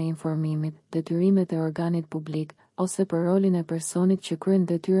drejtën e informimit, detyrimet e organit publik, ose për rolin e personit që kryen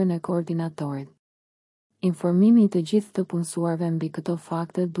detyrën e koordinatorit. Informimi i të gjithë të punësuarve mbi këto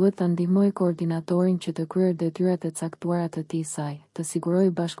fakte duhet ta ndihmojë koordinatorin që të kryejë detyrat e caktuara të tij saj, të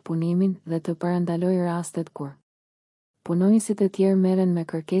sigurojë bashkëpunimin dhe të parandalojë rastet kur punonjësit e tjerë merren me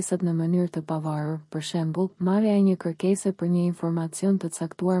kërkesat në mënyrë të pavarur, për shembull, marrja e një kërkese për një informacion të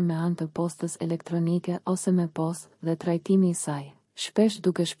caktuar me anë të postës elektronike ose me postë dhe trajtimi i saj, shpesh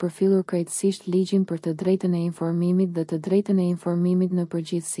duke shpërfillur krejtësisht ligjin për të drejtën e informimit dhe të drejtën e informimit në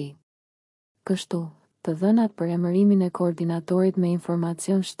përgjithësi. Kështu, Të dhënat për emërimin e koordinatorit me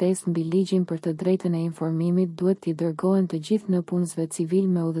informacion shtesë mbi ligjin për të drejtën e informimit duhet t'i dërgohen të gjithë në punësve civil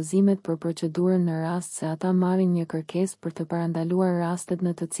me udhëzimet për procedurën në rast se ata marrin një kërkesë për të parandaluar rastet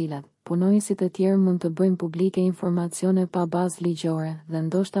në të cilat punonjësit e tjerë mund të bëjnë publike informacione pa bazë ligjore dhe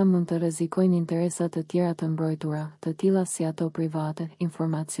ndoshta mund të rrezikojnë interesa të tjera të mbrojtura, të tilla si ato private,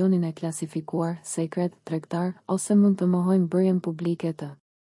 informacionin e klasifikuar, sekret, tregtar, ose mund të mohojnë bërjen publike të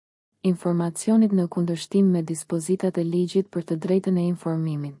informacionit në kundërshtim me dispozitat e ligjit për të drejtën e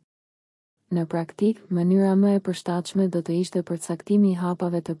informimit. Në praktik, mënyra më e përshtatshme do të ishte përcaktimi i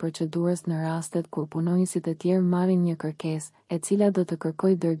hapave të procedurës në rastet kur punonjësit e tjerë marrin një kërkesë, e cila do të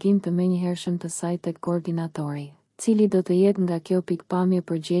kërkojë dërgim të menjëhershëm të saj tek koordinatori, cili do të jetë nga kjo pikpamje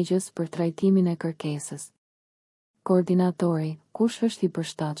përgjegjës për trajtimin e kërkesës. Koordinatori, kush është i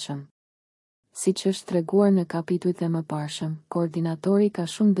përshtatshëm? Siç është treguar në kapitujt e mëparshëm, koordinatori ka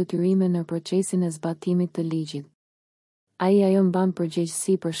shumë detyrime në procesin e zbatimit të ligjit. Ai ajo mban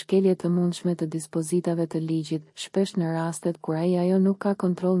përgjegjësi për shkelje të mundshme të dispozitave të ligjit, shpesh në rastet kur ai ajo nuk ka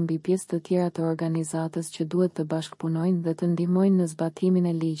kontroll mbi pjesë të tjera të organizatës që duhet të bashkëpunojnë dhe të ndihmojnë në zbatimin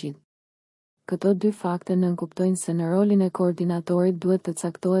e ligjit. Këto dy fakte nënkuptojnë se në rolin e koordinatorit duhet të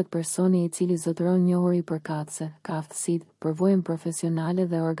caktohet personi i cili zotëron njohuri përkatëse, ka aftësitë, përvojën profesionale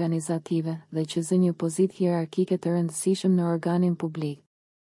dhe organizative dhe që zë një pozitë hierarkike të rëndësishëm në organin publik.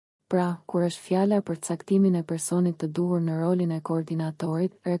 Pra, kur është fjala për caktimin e personit të duhur në rolin e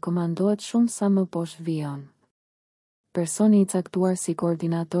koordinatorit, rekomandohet shumë sa më poshtë vijon. Personi i caktuar si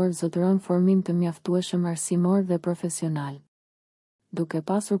koordinator zotëron formim të mjaftueshëm arsimor dhe profesional. Duke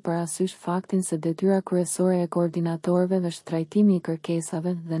pasur parasysh faktin se detyra kryesore e koordinatorëve është trajtimi i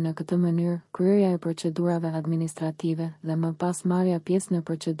kërkesave dhe në këtë mënyrë kryerja e procedurave administrative dhe më pas marrja pjesë në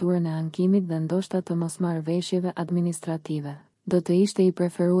procedurën e ankimit dhe ndoshta të mosmarrëveshjeve administrative, do të ishte i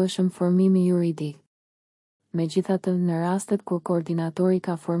preferueshëm formimi juridik. Megjithatë, në rastet kur koordinatori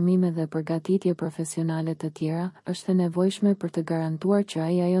ka formime dhe përgatitje profesionale të tjera, është e nevojshme për të garantuar që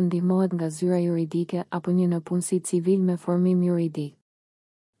ai ajo ndihmohet nga zyra juridike apo një nëpunësi civil me formim juridik.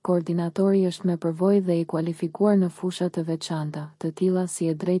 Koordinatori është me përvojë dhe i kualifikuar në fusha të veçanta, të tilla si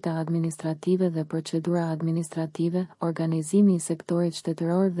e drejta administrative dhe procedura administrative, organizimi i sektorit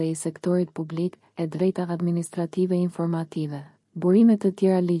shtetëror dhe i sektorit publik, e drejta administrative informative, burime të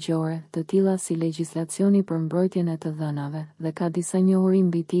tjera ligjore, të tilla si legjislacioni për mbrojtjen e të dhënave, dhe ka disa njohuri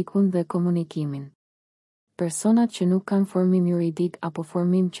mbi etikun dhe komunikimin. Personat që nuk kanë formim juridik apo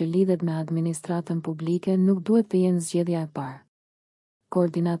formim që lidhet me administratën publike nuk duhet të jenë zgjedhja e parë.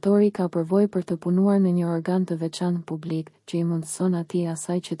 Koordinatori ka përvojë për të punuar në një organ të veçantë publik, që i mundëson atij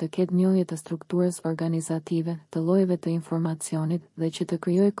asaj që të ketë njohje të strukturës organizative, të llojeve të informacionit dhe që të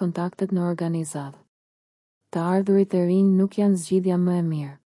krijojë kontaktet në organizatë. Të ardhurit e rinj nuk janë zgjidhja më e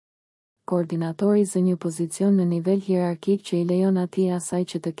mirë. Koordinatori zë një pozicion në nivel hierarkik që i lejon atij asaj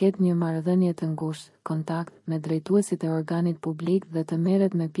që të ketë një marrëdhënie të ngushtë, kontakt me drejtuesit e organit publik dhe të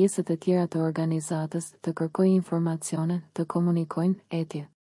merret me pjesët e tjera të organizatës, të kërkojë informacione, të komunikojnë, etj.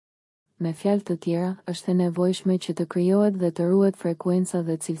 Me fjalë të tjera, është e nevojshme që të krijohet dhe të ruhet frekuenca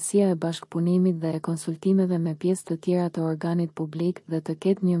dhe cilësia e bashkëpunimit dhe e konsultimeve me pjesë të tjera të organit publik dhe të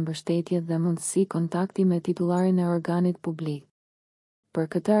ketë një mbështetje dhe mundësi kontakti me titullarin e organit publik. Për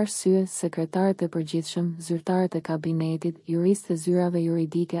këtë arsye, sekretarët e përgjithshëm, zyrtarët e kabinetit, juristë e zyrave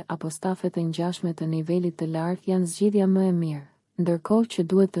juridike apo stafet e ngjashme të nivelit të lartë janë zgjidhja më e mirë, ndërkohë që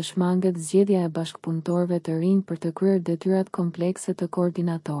duhet të shmanget zgjedhja e bashkëpunëtorëve të rinj për të kryer detyrat komplekse të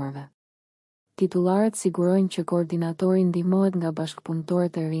koordinatorëve. Titullarët sigurojnë që koordinatori ndihmohet nga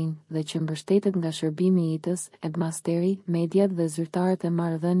bashkëpunëtorët e rinj dhe që mbështetet nga shërbimi i IT-s, headmasteri, mediat dhe zyrtarët e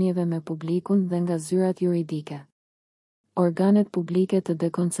marrëdhënieve me publikun dhe nga zyrat juridike. Organet publike të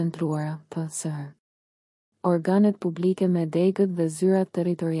dekoncentruara, PS. Organet publike me degët dhe zyrat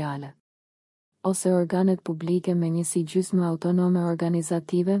territoriale. Ose organet publike me njësi gjysmë autonome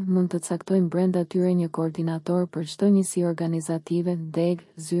organizative mund të caktojnë brenda tyre një koordinator për çdo njësi organizative, degë,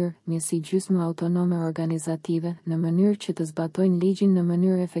 zyrë, njësi gjysmë autonome organizative, në mënyrë që të zbatojnë ligjin në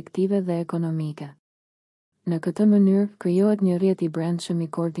mënyrë efektive dhe ekonomike. Në këtë mënyrë, krijohet një rrjet i brendshëm i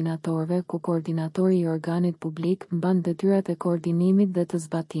koordinatorëve ku koordinatori i organit publik mban detyrat e koordinimit dhe të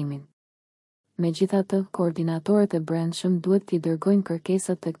zbatimit. Megjithatë, koordinatorët e brendshëm duhet t'i dërgojnë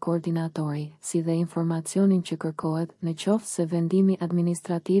kërkesat tek koordinatori, si dhe informacionin që kërkohet, në qoftë se vendimi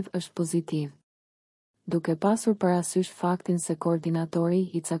administrativ është pozitiv. Duke pasur parasysh faktin se koordinatori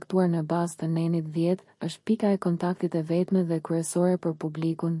i caktuar në bazë të nenit 10 është pika e kontaktit e vetme dhe kryesore për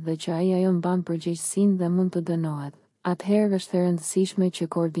publikun dhe që ai ajo mban përgjegjësinë dhe mund të dënohet, atëherë është e rëndësishme që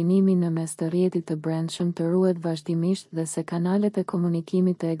koordinimi në mes të rrjetit të brendshëm të ruhet vazhdimisht dhe se kanalet e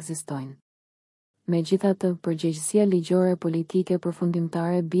komunikimit të ekzistojnë. Megjithatë, përgjegjësia ligjore politike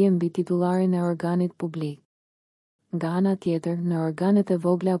përfundimtare bie mbi titullarin e organit publik. Nga ana tjetër, në organet e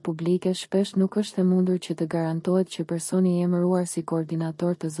vogla publike shpesh nuk është e mundur që të garantohet që personi i emëruar si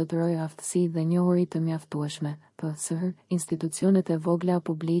koordinator të zotërojë aftësi dhe njohuri të mjaftueshme, psr. institucionet e vogla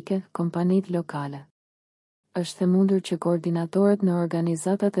publike, kompanitë lokale. Është e mundur që koordinatorët në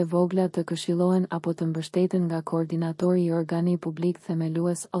organizatat e vogla të këshillohen apo të mbështeten nga koordinatori i organi publik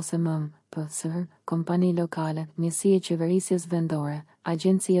themelues ose psr. kompani lokale, njësi e qeverisjes vendore,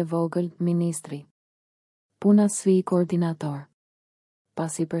 agjenci e vogël, ministri. Puna sfi koordinator.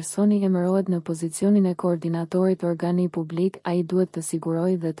 Pasi personi emërohet në pozicionin e koordinatorit organi publik, ai duhet të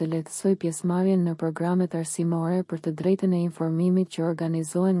sigurojë dhe të lehtësojë pjesëmarrjen në programet arsimore për të drejtën e informimit që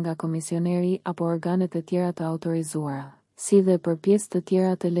organizohen nga komisioneri apo organet e tjera të autorizuara, si dhe për pjesë të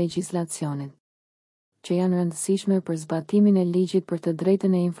tjera të legjislacionit, që janë rëndësishme për zbatimin e ligjit për të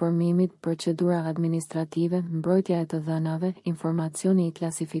drejtën e informimit, procedura administrative, mbrojtja e të dhënave, informacioni i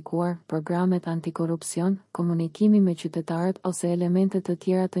klasifikuar, programet antikorrupsion, komunikimi me qytetarët ose elemente të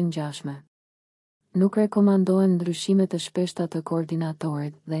tjera të ngjashme. Nuk rekomandohen ndryshime të shpeshta të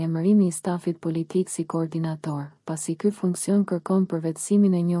koordinatorit dhe emërimi i stafit politik si koordinator, pasi ky funksion kërkon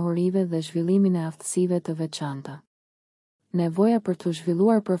përvetësimin e njohurive dhe zhvillimin e aftësive të veçanta. Nevoja për të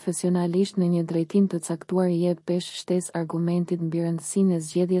zhvilluar profesionalisht në një drejtim të caktuar i jep pesh shtesë argumentit mbi rëndësinë e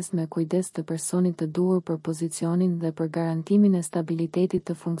zgjedhjes me kujdes të personit të duhur për pozicionin dhe për garantimin e stabilitetit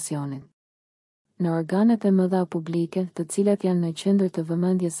të funksionit. Në organet e mëdha publike, të cilat janë në qendër të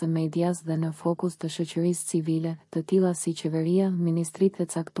vëmendjes së medias dhe në fokus të shoqërisë civile, të tilla si qeveria, ministritë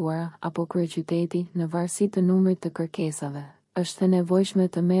e caktuara apo kryeqyteti, në varësi të numrit të kërkesave, është e nevojshme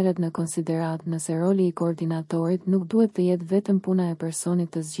të merret në konsiderat nëse roli i koordinatorit nuk duhet të jetë vetëm puna e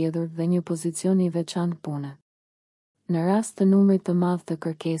personit të zgjedhur dhe një pozicion i veçantë pune. Në rast të numrit të madh të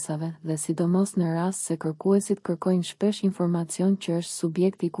kërkesave dhe sidomos në rast se kërkuesit kërkojnë shpesh informacion që është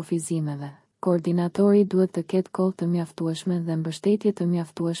subjekt i kufizimeve, koordinatori duhet të ketë kohë të mjaftueshme dhe mbështetje të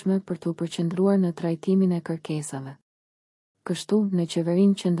mjaftueshme për të përqendruar në trajtimin e kërkesave. Kështu, në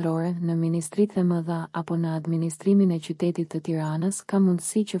qeverinë qendrore, në ministritë e mëdha apo në administrimin e qytetit të Tiranës, ka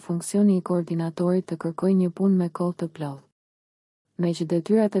mundësi që funksioni i koordinatorit të kërkojë një punë me kohë të plotë. Meqë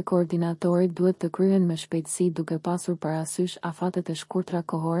detyrat e koordinatorit duhet të kryhen me shpejtësi duke pasur parasysh afatet e shkurtra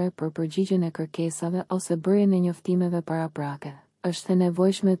kohore për përgjigjen e kërkesave ose bërjen e njoftimeve paraprake, është e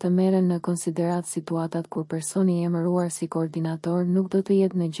nevojshme të merren në konsiderat situatat kur personi i emëruar si koordinator nuk do të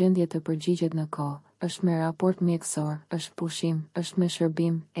jetë në gjendje të përgjigjet në kohë, është me raport mjekësor, është pushim, është me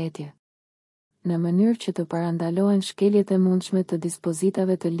shërbim, etje. Në mënyrë që të parandalohen shkeljet e mundshme të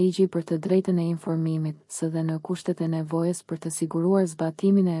dispozitave të ligjit për të drejtën e informimit, së dhe në kushtet e nevojës për të siguruar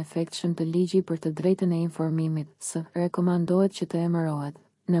zbatimin e efektshëm të ligjit për të drejtën e informimit, rekomandohet që të emërohet,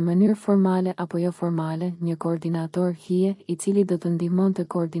 në mënyrë formale apo jo formale, një koordinator hije, i cili do të ndihmonte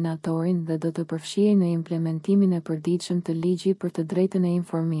koordinatorin dhe do të përfshihej në implementimin e përditshëm të ligjit për të drejtën e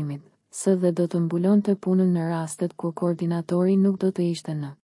informimit, dhe do të mbulonte punën në rastet kur koordinatori nuk do të ishte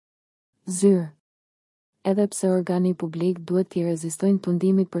në zyrë. Edhe pse organi publik duhet t'i rezistojnë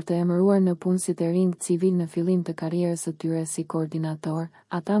tundimit për të emëruar në punësit e rinj civil në fillim të karrierës së tyre si koordinator,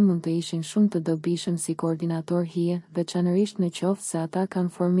 ata mund të ishin shumë të dobishëm si koordinator hije, veçanërisht në qoftë se ata kanë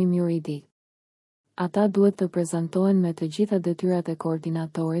formim juridik. Ata duhet të prezantohen me të gjitha detyrat e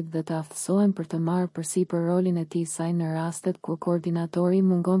koordinatorit dhe të aftësohen për të marrë përsipër rolin e tij saj në rastet kur koordinatori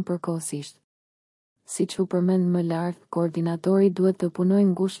mungon përkohësisht. Siç u përmend më lart, koordinatori duhet të punojë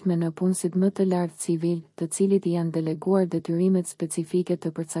ngushtë në punësit më të lartë civil, të cilit i janë deleguar detyrimet specifike të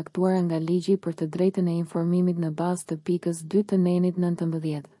përcaktuara nga ligji për të drejtën e informimit në bazë të pikës 2 të nenit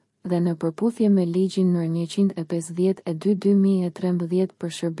 19, dhe në përputhje me ligjin nr. 152/2013 për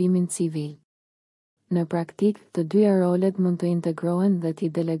shërbimin civil. Në praktik, të dyja rolet mund të integrohen dhe t'i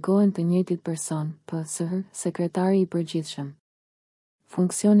delegohen të njëjtit person, psr. sekretari i përgjithshëm.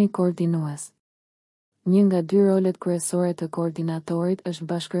 Funksioni koordinues. Një nga dy rolet kryesore të koordinatorit është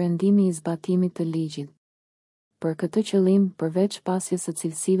bashkërendimi i zbatimit të ligjit. Për këtë qëllim, përveç pasjes së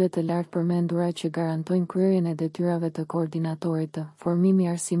cilësive të lartë përmendura që garantojnë kryerjen e detyrave të koordinatorit të formimi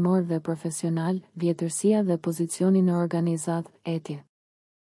arsimor dhe profesional, vjetërsia dhe pozicioni në organizat, etje.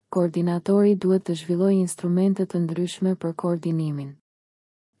 Koordinatori duhet të zhvillojë instrumente të ndryshme për koordinimin.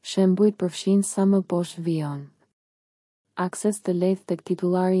 Shembujt përfshin sa më poshtë vijon. Akses të lehtë tek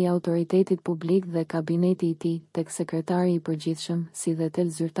titullari i autoritetit publik dhe kabineti i tij, tek sekretari i përgjithshëm, si dhe tek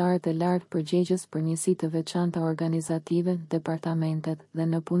zyrtarët e lartë përgjegjës për njësi të veçanta organizative, departamentet dhe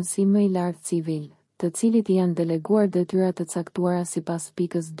në punësi më i lartë civil, të cilit i janë deleguar detyra të caktuara sipas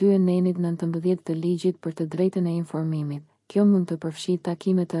pikës 2 e nenit 19 të ligjit për të drejtën e informimit. Kjo mund të përfshijë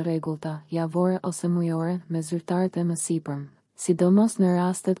takime të rregullta, javore ose mujore me zyrtarët e mësipërm, sidomos në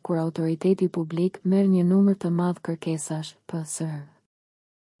rastet kur autoriteti publik merr një numër të madh kërkesash, ps.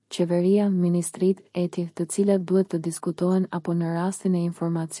 Qeveria, ministrit, të cilat duhet të diskutohen apo në rastin e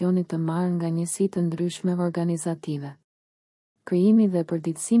informacionit të marrë nga njësi të ndryshme organizative. Krijimi dhe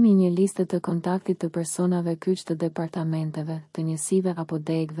përditësimi i një liste të kontaktit të personave kyç të departamenteve, të njësive apo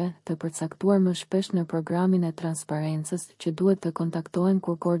degëve, të përcaktuar më shpesh në programin e transparencës që duhet të kontaktohen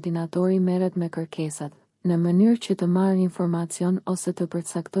kur koordinatori merret me kërkesat, në mënyrë që të marrë informacion ose të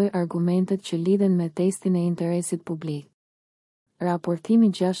përcaktoj argumentet që lidhen me testin e interesit publik.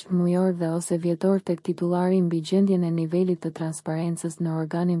 Raportimi 6 mujor dhe ose vjetor tek titullari mbi gjendjen e nivelit të transparencës në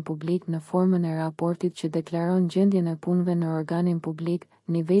organin publik në formën e raportit që deklaron gjendjen e punëve në organin publik,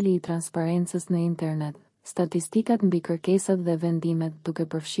 niveli i transparencës në internet, statistikat mbi kërkesat dhe vendimet, duke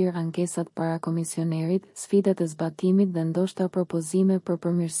përfshirë ankesat para komisionerit, sfidat e zbatimit dhe ndoshta propozime për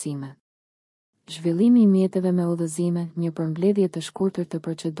përmirësime. Zhvillimi i mjeteve me udhëzime, një përmbledhje të shkurtër të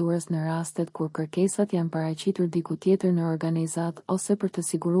procedurës në rastet kur kërkesat janë paraqitur diku tjetër në organizat ose për të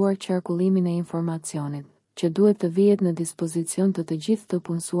siguruar qarkullimin e informacionit, që duhet të vihet në dispozicion të gjithë të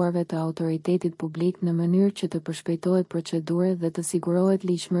punësuarve të autoritetit publik në mënyrë që të përshpejtohet procedura dhe të sigurohet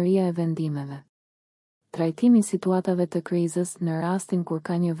ligjshmëria e vendimeve. Trajtimi i situatave të krizës në rastin kur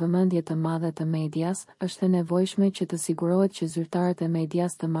ka një vëmendje të madhe të medias, është e nevojshme që të sigurohet që zyrtarët e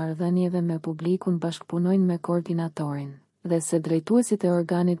medias të marrëdhënieve me publikun bashkëpunojnë me koordinatorin, dhe se drejtuesit e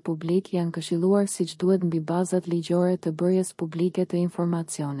organit publik janë këshilluar siç duhet mbi bazat ligjore të bërjes publike të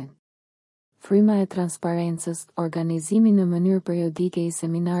informacionit. Fryma e transparencës, organizimi në mënyrë periodike i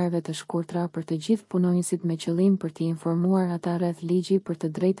seminareve të shkurtra për të gjithë punonjësit me qëllim për t'i informuar ata rreth ligji për të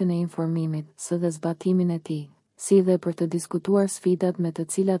drejtën e informimit, dhe zbatimin e tij, si dhe për të diskutuar sfidat me të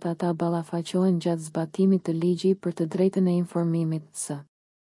cilat ata ballafaqohen gjatë zbatimit të ligjit për të drejtën e informimit,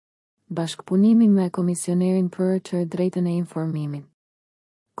 Bashkëpunimi me komisionerin për të drejtën e informimit.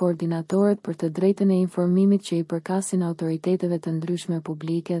 Koordinatorët për të drejtën e informimit që i përkasin autoriteteve të ndryshme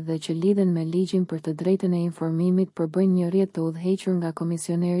publike dhe që lidhen me ligjin për të drejtën e informimit përbëjnë një rrjet të udhëhequr nga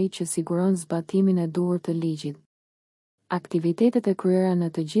komisioneri që siguron zbatimin e duhur të ligjit. Aktivitetet e kryera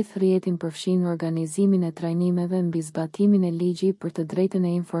në të gjithë rrjetin përfshin organizimin e trajnimeve mbi zbatimin e ligjit për të drejtën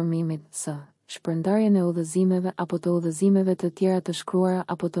e informimit, shpërndarjen e udhëzimeve apo të udhëzimeve të tjera të shkruara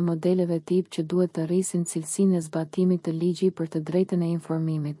apo të modeleve tip që duhet të rrisin cilësinë e zbatimit të ligjit për të drejtën e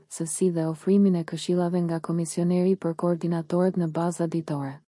informimit, si dhe ofrimin e këshillave nga komisioneri për koordinatorët në bazë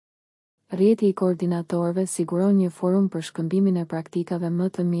ditore. Rrjeti i koordinatorëve siguron një forum për shkëmbimin e praktikave më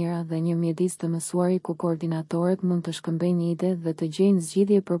të mira dhe një mjedis të mësuari ku koordinatorët mund të shkëmbejnë ide dhe të gjejnë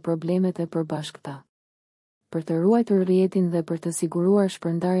zgjidhje për problemet e përbashkëta. Për të ruajtur rrjetin dhe për të siguruar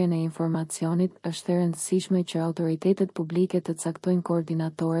shpërndarjen e informacionit, është e rëndësishme që autoritetet publike të caktojnë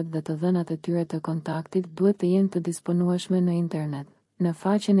koordinatorët dhe të dhënat e tyre të kontaktit duhet të jenë të disponueshme në internet, në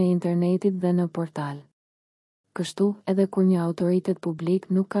faqen e internetit dhe në portal. Kështu, edhe kur një autoritet publik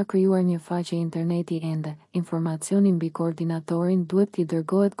nuk ka krijuar një faqe interneti ende, informacioni mbi koordinatorin duhet t'i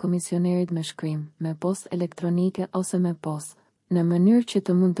dërgohet komisionerit me shkrim, me postë elektronike ose me postë, në mënyrë që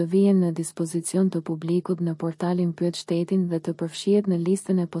të mund të vijen në dispozicion të publikut në portalin Pyet Shtetin dhe të përfshihet në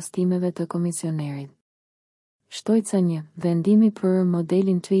listën e postimeve të komisionerit. Shtojca 1. Vendimi për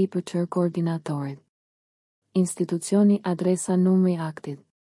modelin të për koordinatorit. Institucioni, adresa, numri i aktit.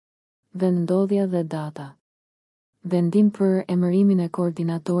 Vendndodhja dhe data. Vendim për emërimin e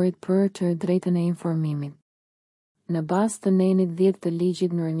koordinatorit për të drejtën e informimit. Në bazë të nenit 10 të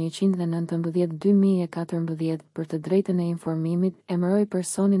ligjit nr. 119/2014 për të drejtën e informimit, emëroi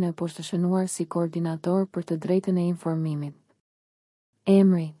personin e poshtëshënuar si koordinator për të drejtën e informimit.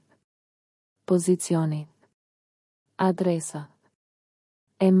 Emri, pozicioni, adresa,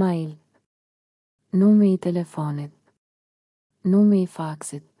 email, numri i telefonit, numri i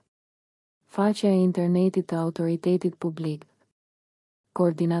faksit, faqja e internetit të autoritetit publik.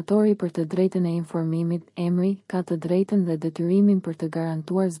 Koordinatori për të drejtën e informimit, emri, ka të drejtën dhe detyrimin për të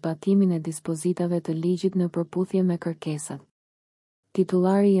garantuar zbatimin e dispozitave të ligjit në përputhje me kërkesat.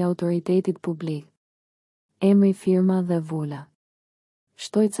 Titullari i autoritetit publik. Emri, firma dhe vula.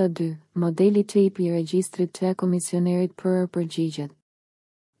 Shtojca 2. Modeli tip i regjistrit të komisionerit për përgjigjet.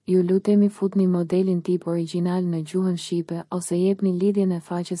 Ju lutemi futni modelin tip origjinal në gjuhën shqipe ose jepni lidhjen e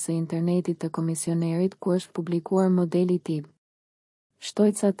faqes së internetit të komisionerit ku është publikuar modeli tip.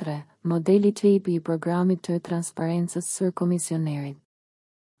 Shtojca 3. Modeli tip i programit të transparencës së komisionerit.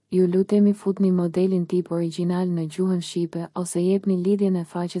 Ju lutemi futni modelin tip origjinal në gjuhën shqipe ose jepni lidhjen e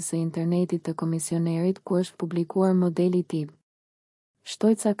faqes së internetit të komisionerit ku është publikuar modeli tip.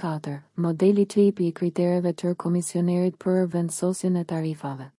 Shtojca 4. Modeli tip i kritereve të komisionerit për vendsosjen e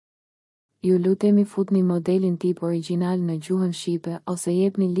tarifave. Ju lutemi futni modelin tip origjinal në gjuhën shqipe ose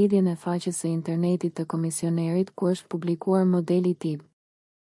jepni lidhjen e faqes së internetit të komisionerit ku është publikuar modeli tip.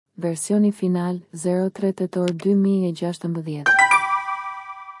 Versioni final 03 tetor 2016.